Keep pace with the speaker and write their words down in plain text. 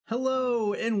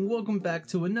Hello and welcome back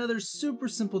to another super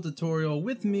simple tutorial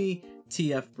with me,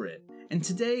 TF-Brit. And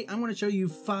today I want to show you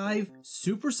 5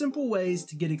 super simple ways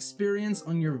to get experience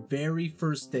on your very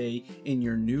first day in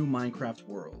your new Minecraft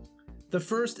world. The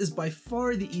first is by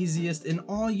far the easiest, and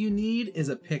all you need is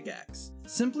a pickaxe.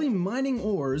 Simply mining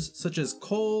ores such as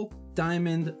coal,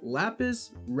 diamond,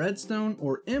 lapis, redstone,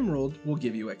 or emerald will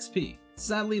give you XP.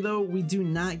 Sadly though, we do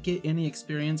not get any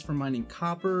experience from mining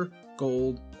copper,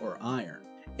 gold, or iron.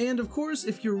 And of course,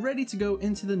 if you're ready to go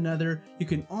into the nether, you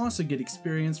can also get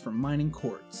experience from mining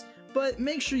quartz. But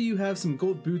make sure you have some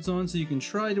gold boots on so you can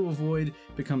try to avoid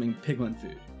becoming piglin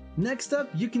food. Next up,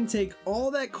 you can take all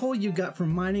that coal you got from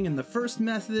mining in the first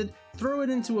method, throw it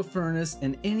into a furnace,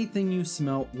 and anything you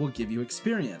smelt will give you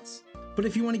experience. But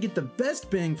if you want to get the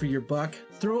best bang for your buck,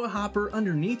 throw a hopper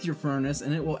underneath your furnace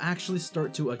and it will actually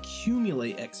start to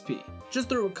accumulate XP. Just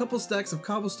throw a couple stacks of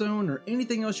cobblestone or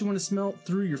anything else you want to smelt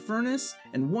through your furnace,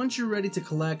 and once you're ready to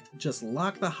collect, just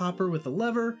lock the hopper with a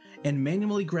lever and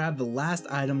manually grab the last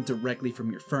item directly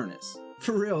from your furnace.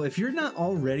 For real, if you're not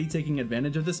already taking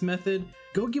advantage of this method,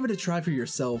 go give it a try for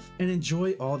yourself and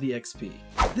enjoy all the XP.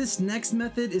 This next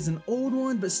method is an old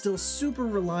one but still super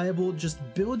reliable. Just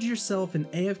build yourself an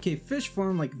AFK fish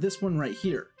farm like this one right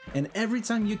here, and every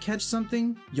time you catch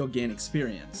something, you'll gain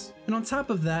experience. And on top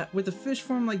of that, with a fish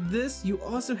farm like this, you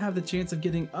also have the chance of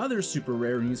getting other super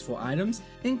rare and useful items,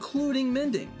 including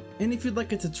mending. And if you'd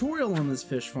like a tutorial on this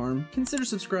fish farm, consider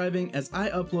subscribing, as I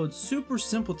upload super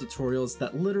simple tutorials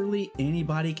that literally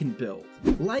anybody can build.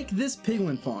 Like this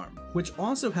piglin farm, which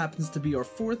also happens to be our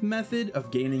 4th method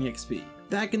of gaining XP.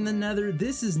 Back in the nether,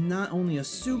 this is not only a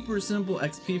super simple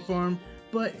XP farm,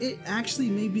 but it actually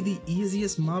may be the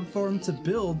easiest mob farm to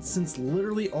build, since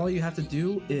literally all you have to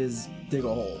do is dig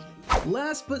a hole.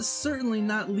 Last but certainly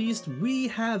not least, we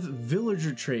have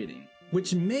villager trading,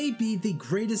 which may be the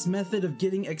greatest method of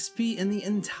getting XP in the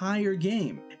entire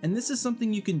game. And this is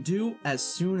something you can do as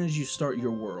soon as you start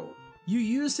your world. You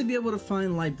used to be able to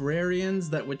find librarians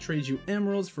that would trade you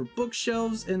emeralds for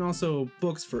bookshelves and also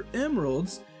books for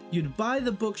emeralds. You'd buy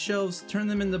the bookshelves, turn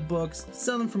them into books,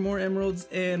 sell them for more emeralds,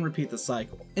 and repeat the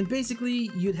cycle. And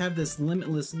basically, you'd have this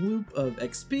limitless loop of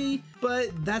XP,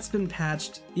 but that's been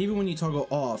patched even when you toggle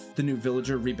off the new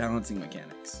villager rebalancing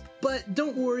mechanics. But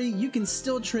don't worry, you can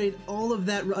still trade all of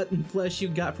that rotten flesh you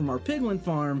got from our piglin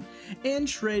farm and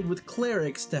trade with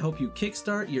clerics to help you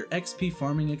kickstart your XP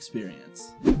farming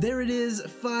experience. There it is,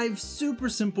 5 super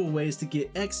simple ways to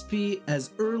get XP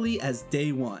as early as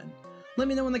day 1. Let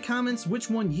me know in the comments which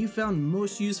one you found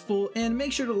most useful, and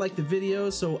make sure to like the video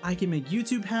so I can make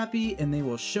YouTube happy and they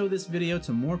will show this video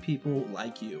to more people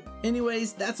like you.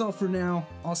 Anyways, that's all for now.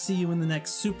 I'll see you in the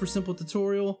next super simple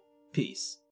tutorial. Peace.